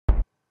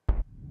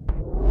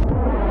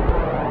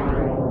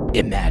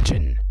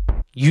Imagine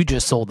you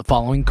just sold the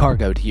following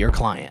cargo to your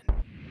client.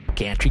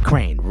 Gantry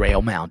crane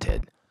rail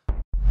mounted.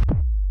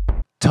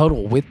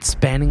 Total width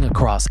spanning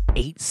across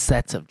 8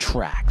 sets of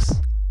tracks.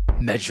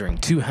 Measuring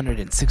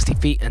 260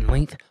 feet in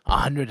length,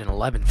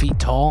 111 feet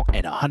tall,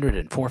 and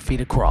 104 feet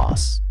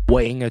across.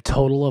 Weighing a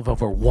total of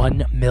over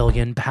 1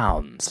 million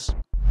pounds.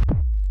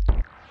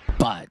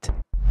 But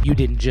you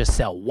didn't just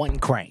sell one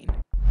crane,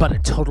 but a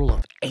total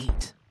of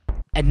 8.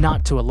 And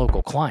not to a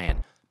local client,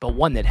 but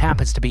one that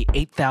happens to be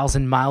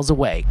 8,000 miles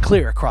away,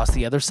 clear across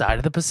the other side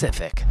of the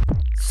Pacific.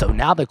 So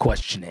now the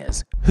question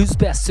is, who's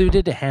best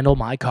suited to handle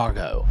my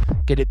cargo?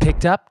 Get it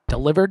picked up,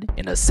 delivered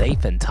in a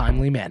safe and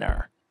timely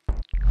manner.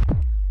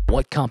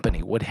 What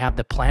company would have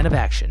the plan of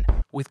action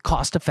with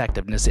cost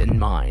effectiveness in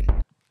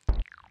mind?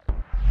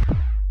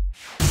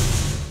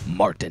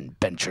 Martin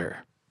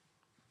Bencher.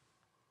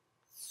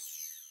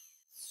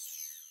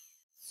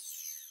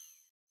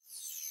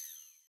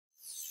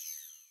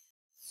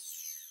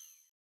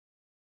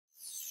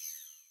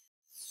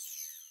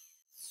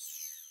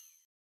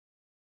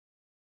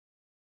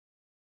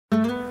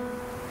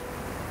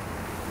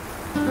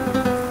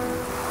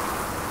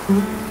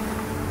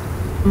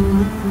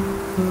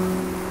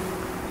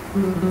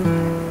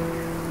 Mm-hmm.